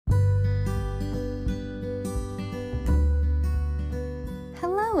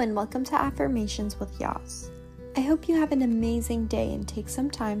and welcome to Affirmations with Yas. I hope you have an amazing day and take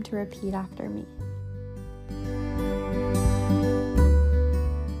some time to repeat after me.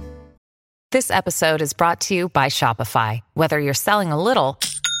 This episode is brought to you by Shopify. Whether you're selling a little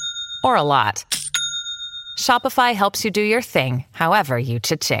or a lot, Shopify helps you do your thing, however you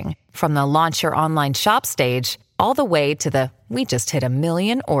cha-ching. From the launch your online shop stage, all the way to the we just hit 1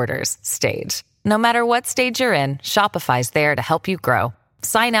 million orders stage. No matter what stage you're in, Shopify's there to help you grow.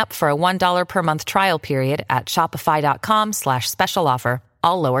 Sign up for a $1 per month trial period at shopify.com/special offer,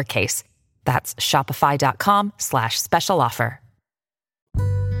 all lowercase. That's shopify.com/special offer.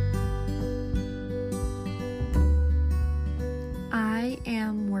 I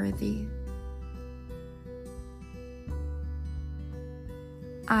am worthy.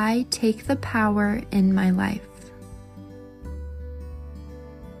 I take the power in my life.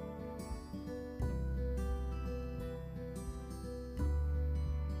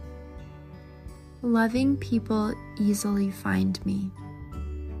 Loving people easily find me.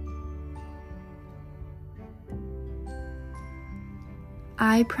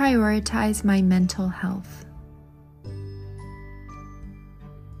 I prioritize my mental health.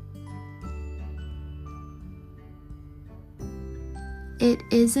 It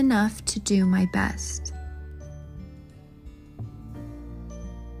is enough to do my best.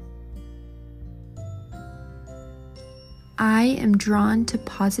 I am drawn to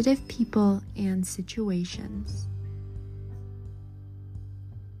positive people and situations.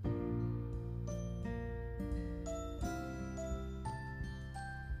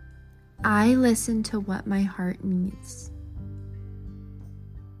 I listen to what my heart needs.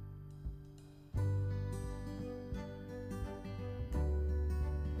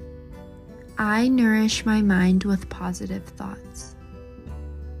 I nourish my mind with positive thoughts.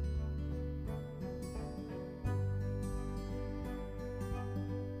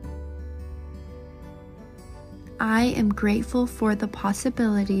 I am grateful for the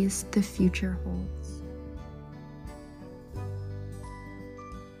possibilities the future holds.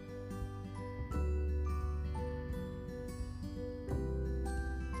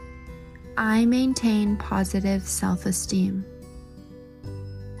 I maintain positive self-esteem.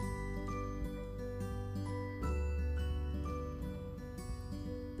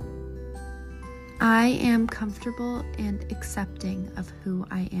 I am comfortable and accepting of who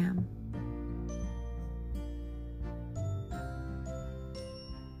I am.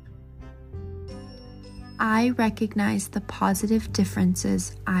 I recognize the positive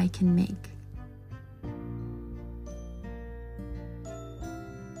differences I can make.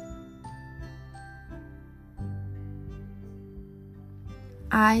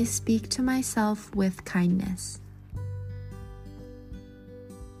 I speak to myself with kindness.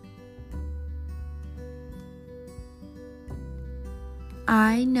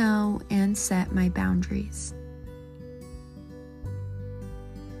 I know and set my boundaries.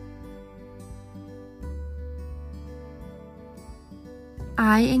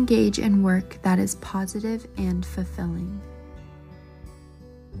 I engage in work that is positive and fulfilling.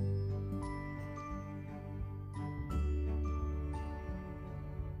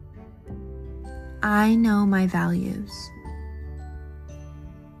 I know my values.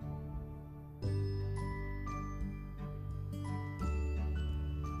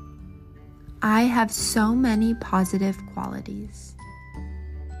 I have so many positive qualities.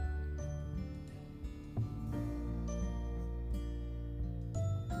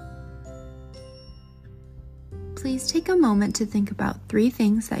 Please take a moment to think about 3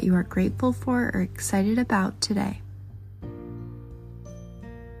 things that you are grateful for or excited about today.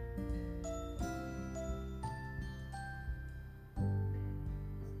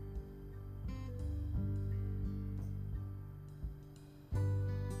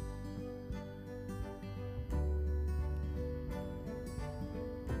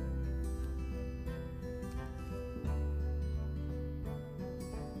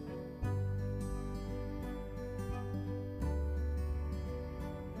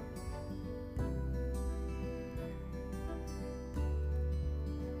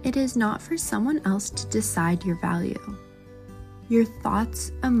 It is not for someone else to decide your value. Your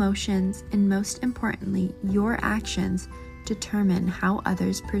thoughts, emotions, and most importantly, your actions determine how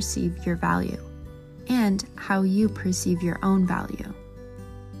others perceive your value and how you perceive your own value.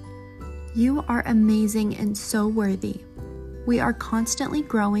 You are amazing and so worthy. We are constantly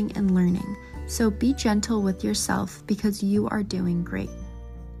growing and learning, so be gentle with yourself because you are doing great.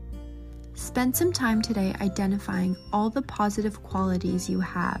 Spend some time today identifying all the positive qualities you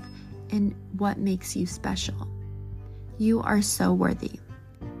have and what makes you special. You are so worthy.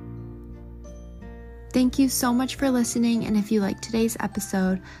 Thank you so much for listening, and if you liked today's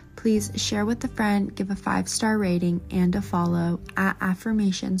episode, please share with a friend, give a 5-star rating, and a follow at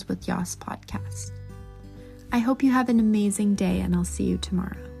Affirmations with Yas Podcast. I hope you have an amazing day, and I'll see you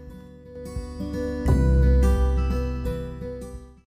tomorrow.